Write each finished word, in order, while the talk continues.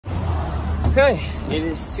Okay, it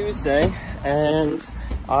is Tuesday, and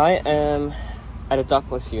I am at a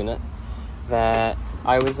ductless unit that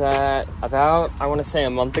I was at about, I want to say, a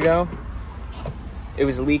month ago. It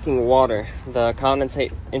was leaking water. The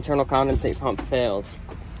internal condensate pump failed,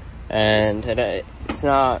 and it's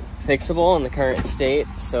not fixable in the current state,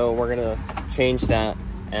 so we're gonna change that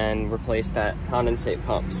and replace that condensate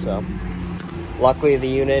pump. So luckily the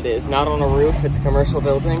unit is not on a roof, it's a commercial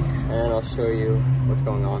building, and I'll show you what's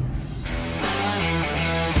going on.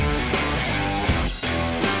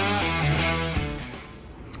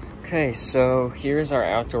 Okay, so here's our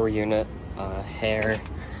outdoor unit, Hair.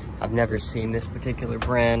 I've never seen this particular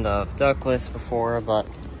brand of ductless before, but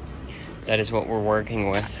that is what we're working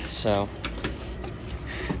with. So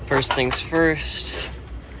first things first,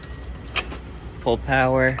 pull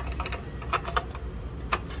power.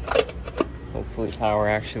 Hopefully power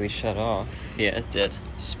actually shut off. Yeah, it did,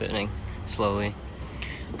 spinning slowly.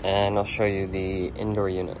 And I'll show you the indoor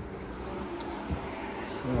unit.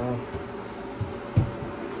 So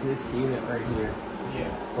this unit right here,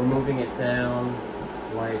 we're moving it down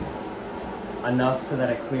like enough so that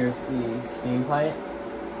it clears the steam pipe.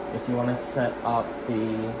 If you want to set up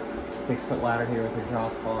the 6-foot ladder here with a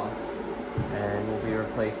drop off, and we'll be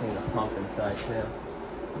replacing the pump inside too.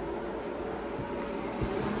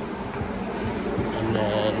 And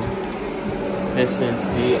then this is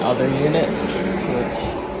the other unit,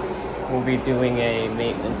 which we'll be doing a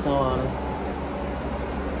maintenance on.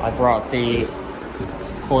 I brought the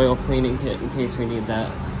coil cleaning kit in case we need that.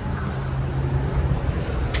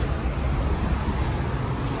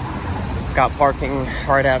 Got parking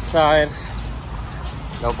right outside.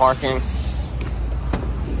 No parking.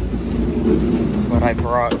 But I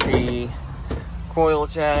brought the coil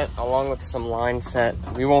jet along with some line set.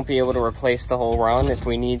 We won't be able to replace the whole run. If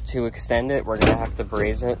we need to extend it, we're gonna have to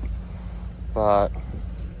braze it. But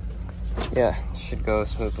yeah, it should go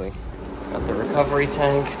smoothly. Got the recovery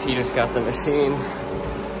tank. Peter's got the machine.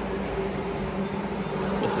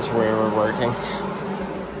 This is where we're working.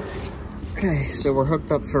 Okay, so we're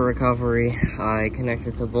hooked up for recovery. I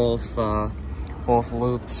connected to both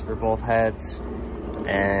loops for both heads,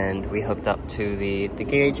 and we hooked up to the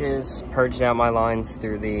gauges, purged out my lines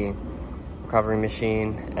through the recovery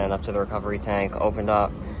machine and up to the recovery tank, opened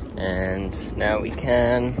up, and now we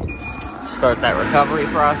can start that recovery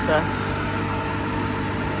process.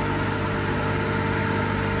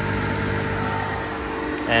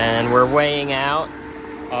 And we're weighing out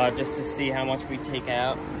just to see how much we take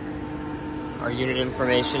out. Our unit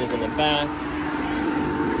information is in the back.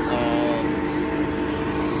 And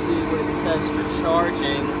let's see what it says for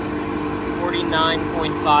charging.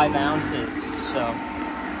 49.5 ounces. So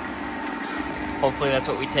hopefully that's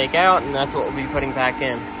what we take out, and that's what we'll be putting back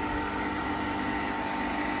in.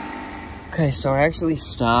 Okay, so I actually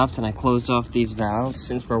stopped and I closed off these valves.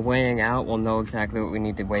 Since we're weighing out, we'll know exactly what we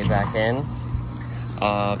need to weigh back in.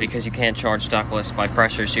 Because you can't charge ductless by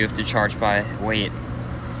pressure, so you have to charge by weight.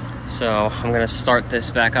 So I'm gonna start this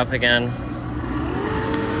back up again.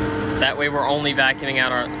 That way we're only vacuuming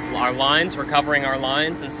out our lines, we're covering our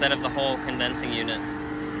lines instead of the whole condensing unit.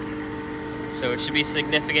 So it should be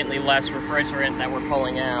significantly less refrigerant that we're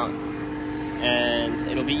pulling out. And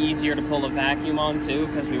it'll be easier to pull a vacuum on too,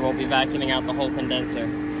 because we won't be vacuuming out the whole condenser.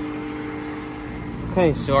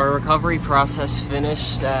 Okay, so our recovery process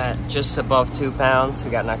finished at just above 2 pounds. We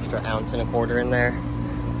got an extra 1.25 ounces in there.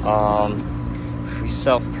 If we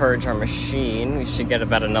self-purge our machine, we should get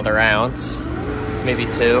about another ounce, maybe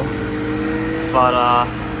 2. But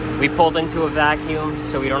we pulled into a vacuum,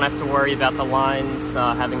 so we don't have to worry about the lines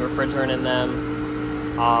having refrigerant in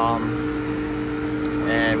them.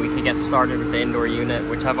 And we can get started with the indoor unit,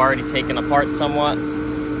 which I've already taken apart somewhat,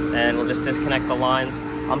 and we'll just disconnect the lines.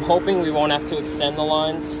 I'm hoping we won't have to extend the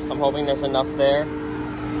lines. I'm hoping there's enough there,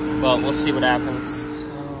 but we'll see what happens.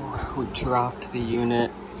 So we dropped the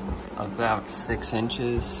unit about 6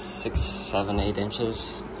 inches, 6, 7, 8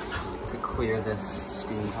 inches to clear this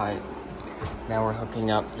steam pipe. Now we're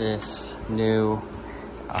hooking up this new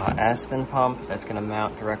Aspen pump that's gonna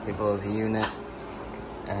mount directly below the unit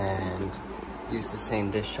and use the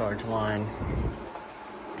same discharge line.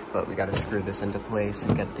 But we gotta screw this into place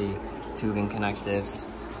and get the tubing connected,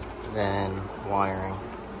 then wiring.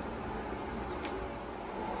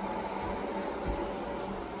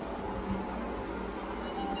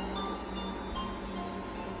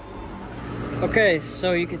 Okay,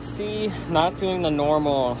 so you could see not doing the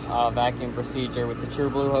normal vacuum procedure with the True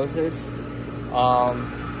Blue hoses,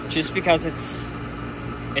 just because it's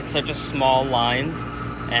such a small line,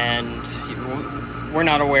 and we're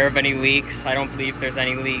not aware of any leaks. I don't believe there's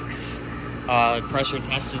any leaks. Pressure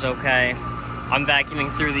test is okay. I'm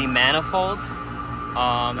vacuuming through the manifold,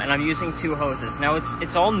 and I'm using 2 hoses. Now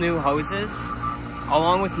it's all new hoses,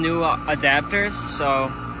 along with new adapters, so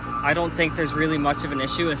I don't think there's really much of an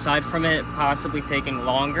issue, aside from it possibly taking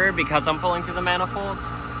longer because I'm pulling through the manifold.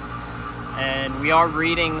 And we are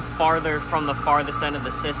reading farther from the farthest end of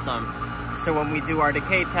the system. So when we do our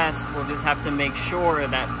decay test, we'll just have to make sure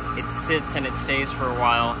that it sits and it stays for a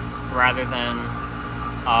while, rather than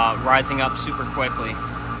rising up super quickly.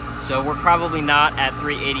 So we're probably not at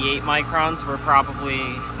 388 microns, we're probably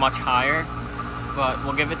much higher, but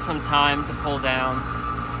we'll give it some time to pull down,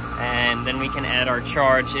 and then we can add our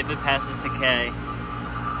charge if it passes decay.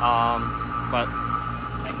 But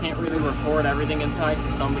I can't really record everything inside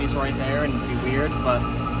because somebody's right there and it'd be weird, but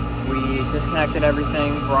we disconnected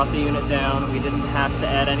everything, brought the unit down. We didn't have to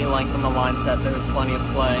add any length on the line set, there was plenty of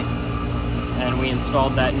play. And we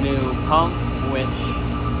installed that new pump, which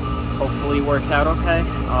hopefully works out okay.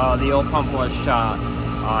 The old pump was shot.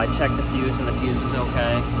 I checked the fuse and the fuse was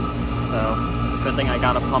okay. So, good thing I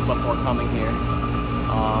got a pump before coming here.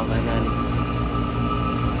 And then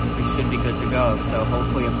we should be good to go. So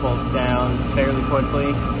hopefully it pulls down fairly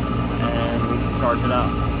quickly and we can charge it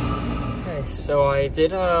up. Okay, so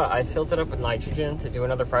I filled it up with nitrogen to do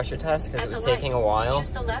another pressure test because it was taking a while.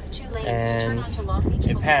 And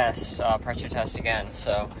it passed pressure test again.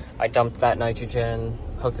 So I dumped that nitrogen,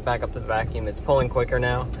 hooked it back up to the vacuum. It's pulling quicker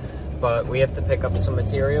now, but we have to pick up some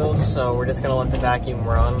materials, so we're just gonna let the vacuum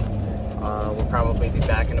run. We'll probably be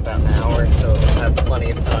back in about an hour, so we'll have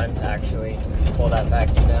plenty of time to actually pull that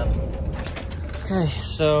vacuum down. Okay,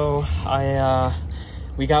 so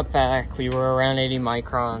we got back, we were around 80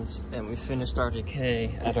 microns, and we finished our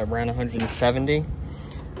decay at around 170.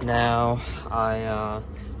 Now, I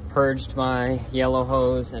purged my yellow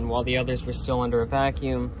hose, and while the others were still under a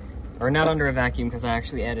vacuum, or not under a vacuum because I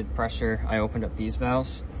actually added pressure, I opened up these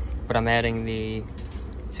valves, but I'm adding the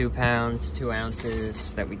 2 pounds, 2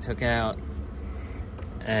 ounces that we took out.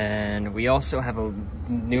 And we also have a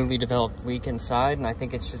newly developed leak inside, and I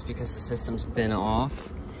think it's just because the system's been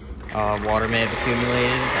off. Water may have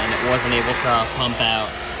accumulated and it wasn't able to pump out.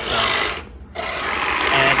 So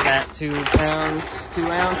add that 2 pounds, 2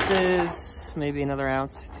 ounces, maybe another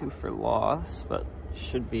ounce or 2 for loss, but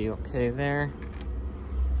should be okay there.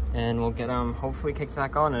 And we'll get them hopefully kicked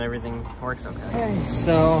back on and everything works okay. Okay,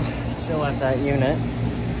 so still at that unit.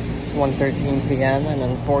 It's 1:13 p.m. and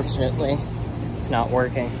unfortunately it's not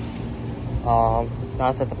working.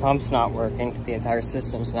 Not that the pump's not working, the entire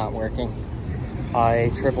system's not working.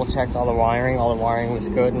 I triple checked all the wiring was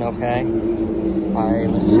good and okay. I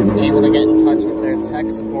was able to get in touch with their tech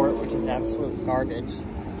support, which is absolute garbage.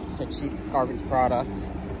 It's a cheap garbage product,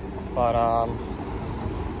 but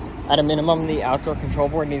at a minimum, the outdoor control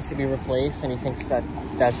board needs to be replaced, and he thinks that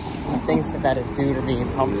is due to the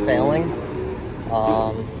pump failing.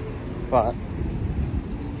 But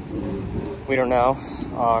we don't know,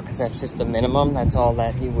 because that's just the minimum. That's all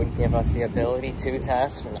that he would give us the ability to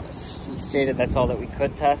test, and he stated that's all that we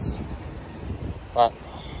could test. But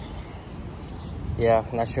yeah,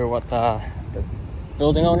 I'm not sure what the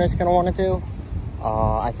building owner is going to want to do.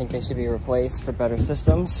 I think they should be replaced for better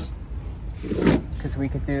systems, because we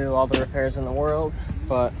could do all the repairs in the world,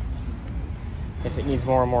 but if it needs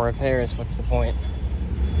more and more repairs, what's the point?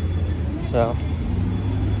 So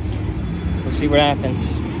we'll see what happens.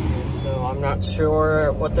 So I'm not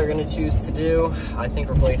sure what they're going to choose to do. I think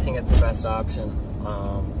replacing it's the best option.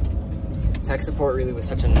 Tech support really was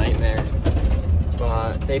such a nightmare,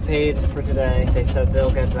 but they paid for today. They said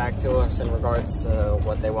they'll get back to us in regards to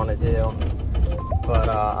what they want to do. But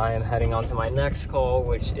I am heading on to my next call,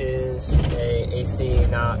 which is a AC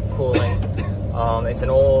not cooling. It's an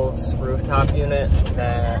old rooftop unit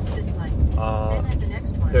that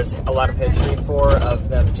there's a lot of history of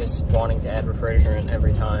them just wanting to add refrigerant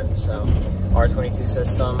every time. So R22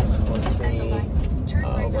 system, we'll see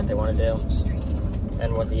what they want to do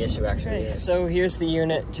and what the issue actually is. So here's the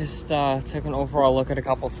unit. Just took an overall look at a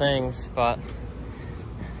couple things, but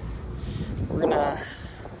we're gonna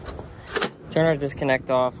turn our disconnect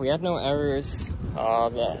off. We had no errors.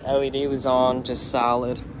 The LED was on, just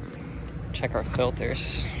solid. Check our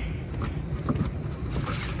filters.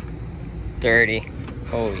 Dirty.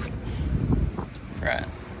 Holy crap.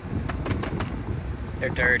 They're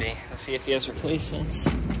dirty. Let's see if he has replacements.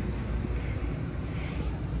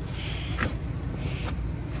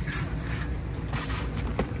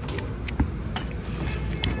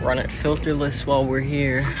 Run it filterless while we're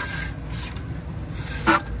here.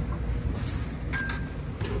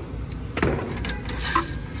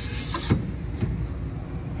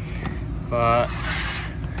 But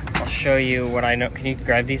I'll show you what I know. Can you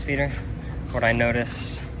grab these, Peter? What I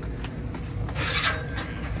noticed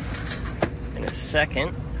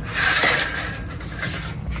second.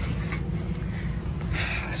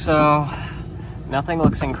 So, nothing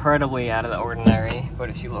looks incredibly out of the ordinary, but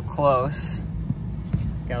if you look close,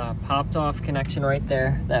 got a popped off connection right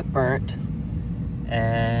there that burnt,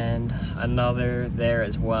 and another there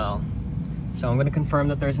as well. So I'm gonna confirm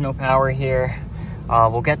that there's no power here.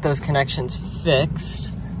 We'll get those connections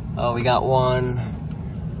fixed. We got one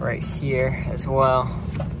right here as well.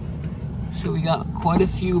 So we got quite a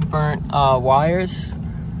few burnt wires.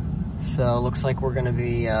 So it looks like we're gonna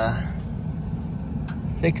be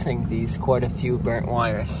fixing these quite a few burnt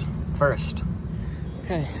wires first.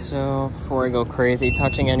 Okay, so before I go crazy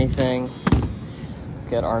touching anything,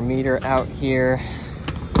 get our meter out here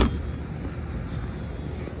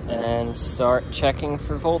and start checking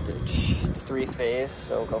for voltage. It's 3-phase,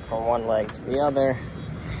 so we'll go from one leg to the other.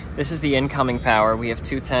 This is the incoming power. We have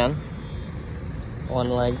 210. One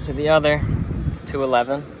leg to the other,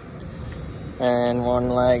 211. And one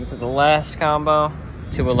leg to the last combo,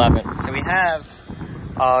 211. So we have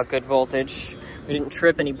good voltage. We didn't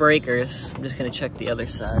trip any breakers. I'm just gonna check the other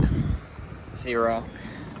side. 0.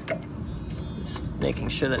 Just making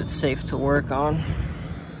sure that it's safe to work on.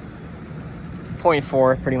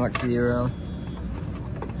 0.4, pretty much 0.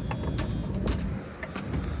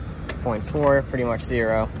 0.4, pretty much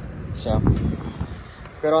 0. So,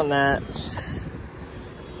 good on that.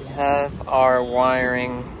 We have our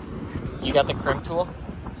wiring. You got the crimp tool?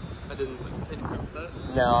 I didn't crimp that.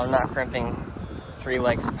 No, I'm not crimping 3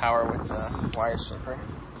 legs of power with the wire stripper.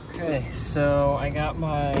 Okay, so I got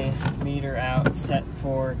my meter out set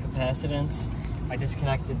for capacitance. I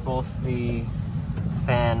disconnected both the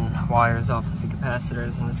fan wires off of the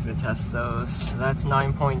capacitors. I'm just going to test those. So that's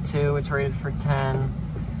 9.2. It's rated for 10.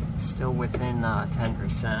 Still within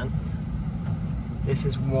 10%. This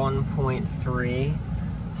is 1.3.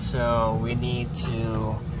 So we need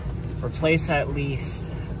to replace at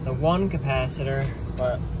least the one capacitor,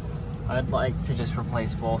 but I'd like to just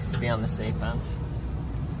replace both to be on the safe end.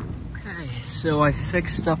 Okay, so I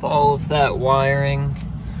fixed up all of that wiring.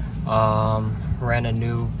 Ran a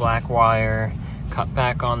new black wire, cut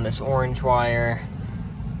back on this orange wire.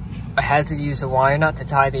 I had to use a wire nut to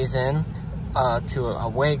tie these in to a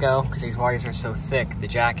Wago, because these wires are so thick, the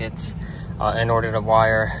jackets, in order to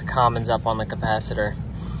wire commons up on the capacitor.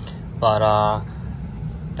 But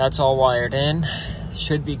that's all wired in,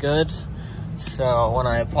 should be good. So when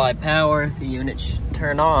I apply power, the unit should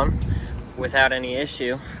turn on without any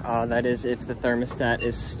issue. That is if the thermostat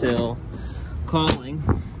is still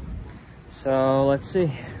calling. So let's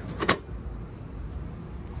see.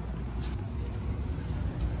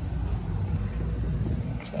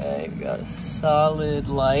 Okay, we got a solid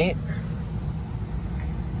light.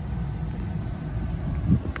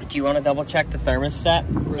 Do you want to double check the thermostat?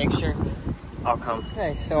 Make sure. I'll come.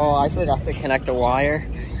 Okay, so I forgot to connect the wire.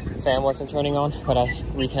 The fan wasn't turning on, but I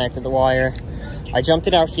reconnected the wire. I jumped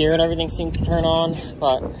it out here and everything seemed to turn on,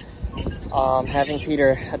 but having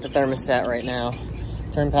Peter at the thermostat right now.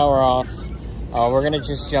 Turn power off. We're gonna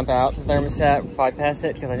just jump out the thermostat, bypass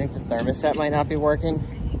it, because I think the thermostat might not be working.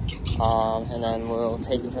 And then we'll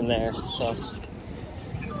take it from there. So,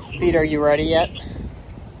 Peter, are you ready yet?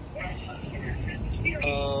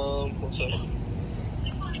 What's up?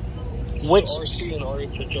 Which? RC and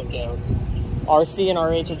RH have jumped out. RC and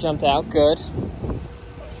RH have jumped out, good.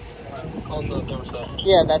 On the thermostat.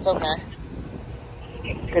 Yeah, that's okay.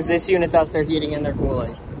 Because this unit does their heating and their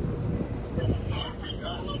cooling.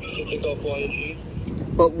 So take off Y and G.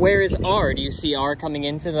 But where is R? Do you see R coming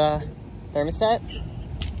into the thermostat?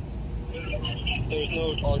 There's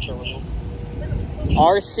no R terminal.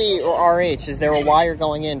 RC or RH, is there a wire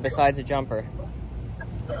going in besides a jumper?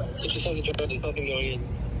 It just has a jumper, there's nothing going in.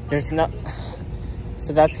 There's no...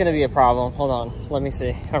 So that's going to be a problem. Hold on, let me see.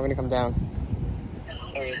 I'm going to come down.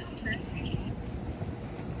 Alright.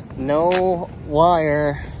 No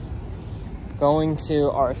wire going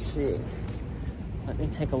to RC. Let me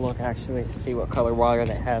take a look actually to see what color wire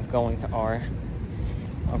they have going to R.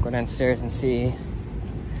 I'll go downstairs and see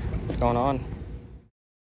what's going on.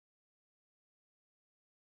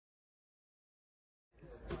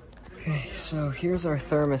 Okay, so here's our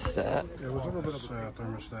thermostat. There was a little bit of a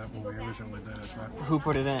thermostat when we originally did it, but Who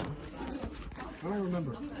put it in? I don't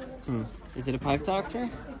remember. Is it a pipe doctor?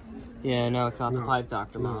 Yeah, no, it's not the pipe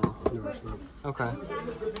doctor model. No, it's not. Okay.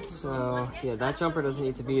 So, yeah, that jumper doesn't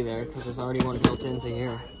need to be there because there's already one built into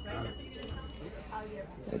here.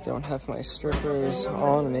 I don't have my strippers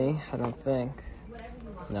on me, I don't think.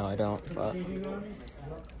 No, I don't, but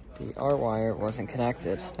the R wire wasn't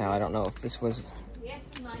connected. Now, I don't know if this was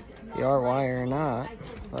the R wire or not,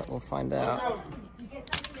 but we'll find out.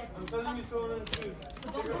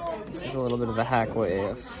 This is a little bit of a hack way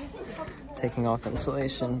of taking off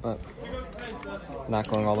insulation, but not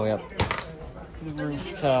going all the way up to the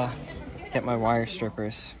roof to get my wire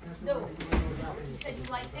strippers.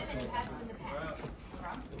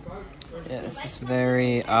 Yeah, this is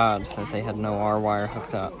very odd that they had no R wire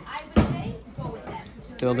hooked up.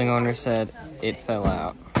 Building owner said it fell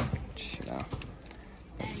out, which, you know,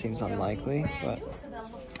 that seems unlikely, but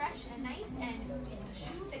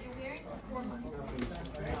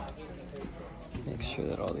make sure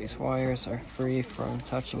that all these wires are free from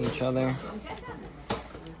touching each other.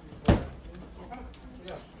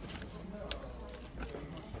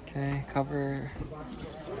 Okay, cover.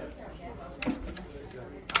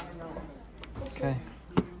 Okay,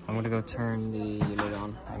 I'm gonna go turn the unit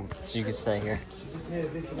on, so you can stay here.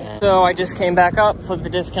 And so I just came back up, flipped the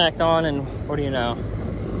disconnect on, and what do you know?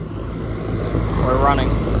 We're running.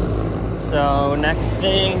 So next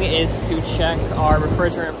thing is to check our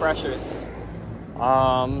refrigerant pressures.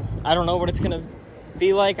 I don't know what it's gonna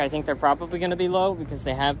be like. I think they're probably gonna be low because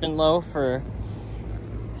they have been low for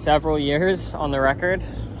several years on the record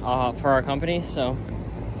for our company. So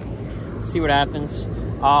see what happens.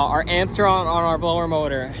 Our amp draw on our blower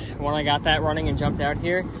motor, when I got that running and jumped out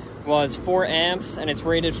here, was 4 amps and it's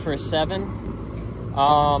rated for 7.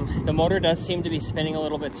 The motor does seem to be spinning a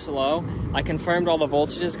little bit slow. I confirmed all the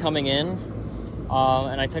voltages coming in,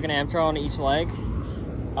 and I took an amp draw on each leg.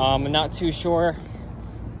 I'm not too sure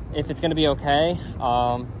if it's going to be okay.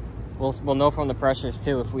 We'll know from the pressures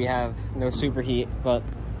too if we have no superheat, but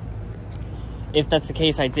if that's the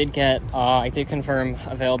case, I did confirm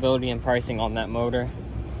availability and pricing on that motor.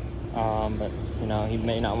 But you know, you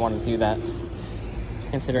may not want to do that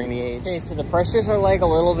considering the age. Okay, so the pressures are like a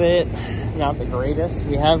little bit not the greatest.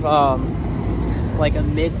 We have like a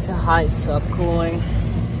mid to high subcooling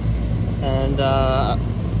and a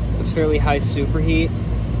fairly high superheat.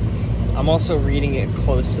 I'm also reading it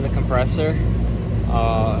close to the compressor,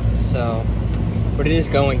 but it is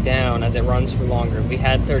going down as it runs for longer. We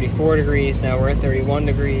had 34 degrees, now we're at 31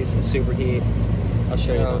 degrees of superheat. I'll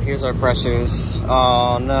show you. So here's our pressures.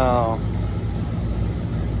 Oh no.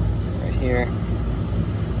 Right here.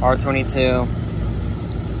 R22.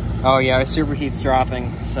 Oh yeah, our superheat's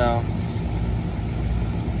dropping, so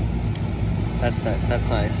that's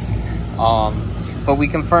nice. But we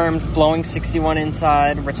confirmed blowing 61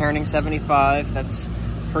 inside, returning 75. That's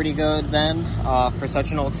pretty good then for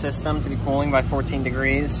such an old system to be cooling by 14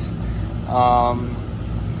 degrees.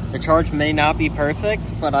 The charge may not be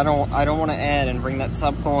perfect, but I don't want to add and bring that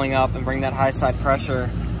subcooling up and bring that high side pressure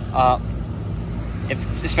up,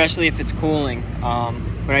 especially if it's cooling.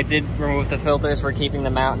 But I did remove the filters. We're keeping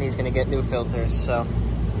them out, and he's going to get new filters, so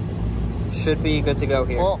should be good to go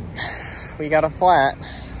here. Well, we got a flat,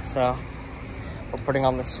 so we're putting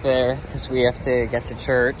on the spare because we have to get to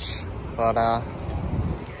church. But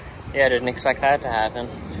yeah, I didn't expect that to happen.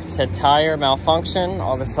 It said tire malfunction.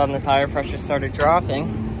 All of a sudden, the tire pressure started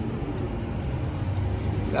dropping.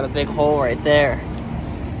 Got a big hole right there.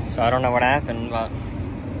 So I don't know what happened, but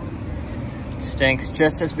it stinks.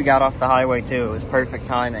 Just as we got off the highway too. It was perfect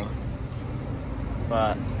timing.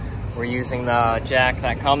 But we're using the jack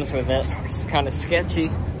that comes with it, which is kind of sketchy.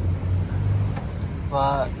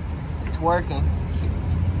 But it's working.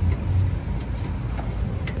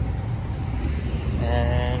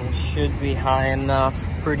 And should be high enough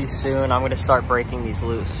pretty soon. I'm gonna start breaking these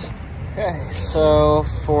loose. Okay, so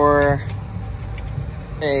for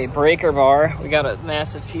a breaker bar, we got a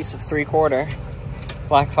massive piece of 3/4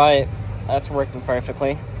 black pipe. That's working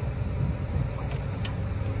perfectly.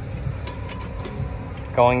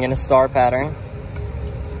 Going in a star pattern.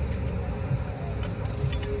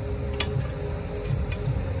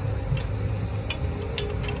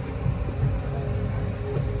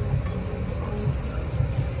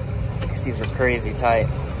 These were crazy tight.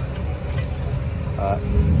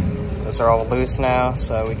 Those are all loose now,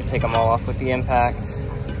 so we can take them all off with the impact.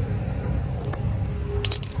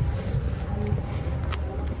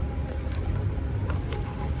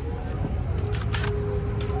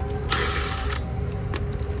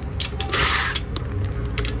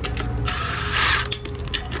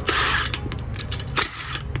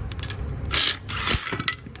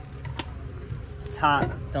 It's hot.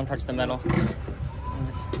 Don't touch the metal.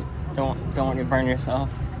 Don't want you to burn yourself.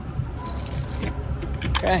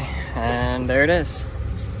 Okay, and there it is.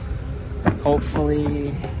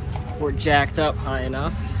 Hopefully we're jacked up high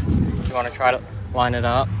enough. You want to try to line it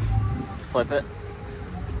up, flip it.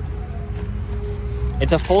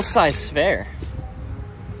 It's a full-size spare.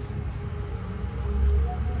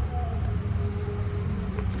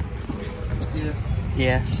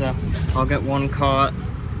 Yeah, so I'll get one caught.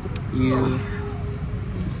 You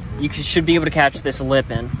You should be able to catch this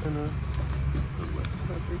lip in.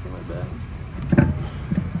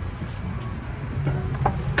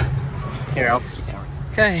 Here, I'll put the camera.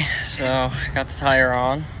 Okay, so got the tire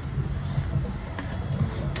on.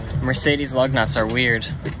 Mercedes lug nuts are weird.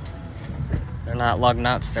 They're not lug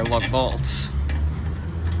nuts, they're lug bolts.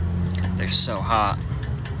 They're so hot.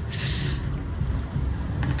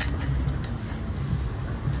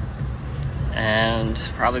 And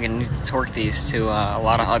probably gonna need to torque these to a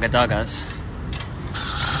lot of ugga-duggas.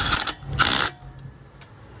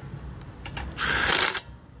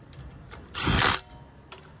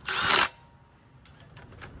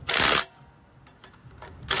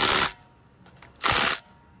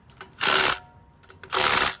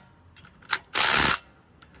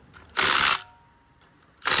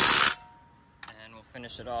 And we'll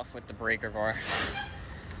finish it off with the breaker bar.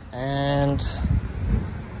 And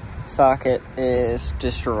socket is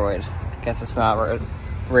destroyed. Guess it's not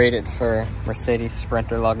rated for Mercedes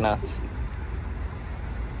Sprinter lug nuts.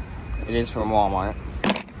 It is from Walmart.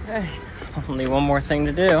 Okay, only one more thing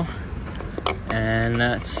to do, and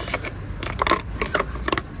that's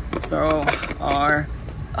throw our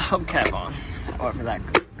hubcap on, however that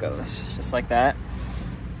goes, just like that.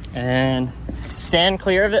 And stand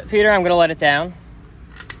clear of it, Peter. I'm gonna let it down.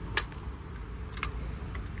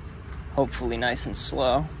 Hopefully nice and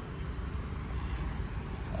slow.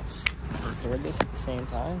 Let's record this at the same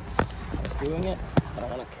time I was doing it. I don't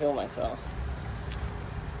want to kill myself.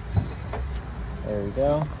 There we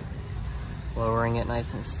go. Lowering it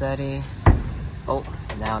nice and steady. Oh,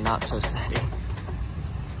 now not so steady.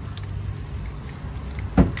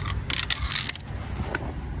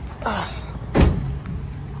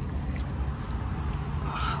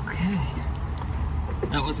 Okay.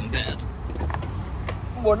 That wasn't bad.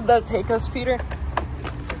 What did that take us, Peter?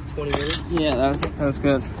 20 minutes? Yeah, that was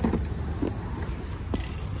good.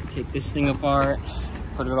 Take this thing apart,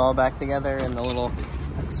 put it all back together in the little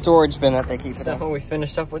storage bin that they keep it in. So we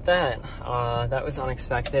finished up with that. That was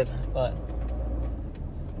unexpected, but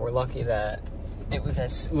we're lucky that it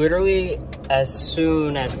was literally as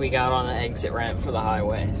soon as we got on the exit ramp for the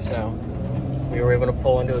highway. So we were able to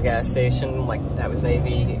pull into a gas station, like that was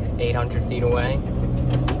maybe 800 feet away.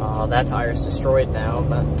 That tire's destroyed now,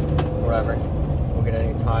 but whatever. We'll get a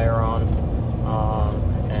new tire on,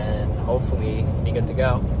 and hopefully be good to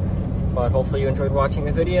go. But hopefully you enjoyed watching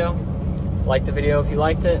the video. Like the video if you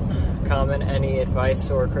liked it. Comment any advice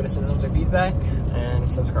or criticisms or feedback, and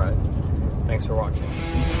subscribe. Thanks for watching.